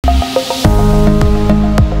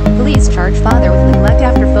charge father with neglect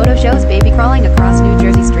after photo shows baby crawling across New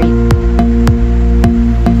Jersey street.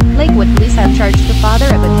 Lakewood police have charged the father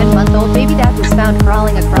of a 10-month-old baby that was found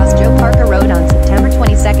crawling across Joe Parker Road on September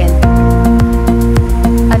 22.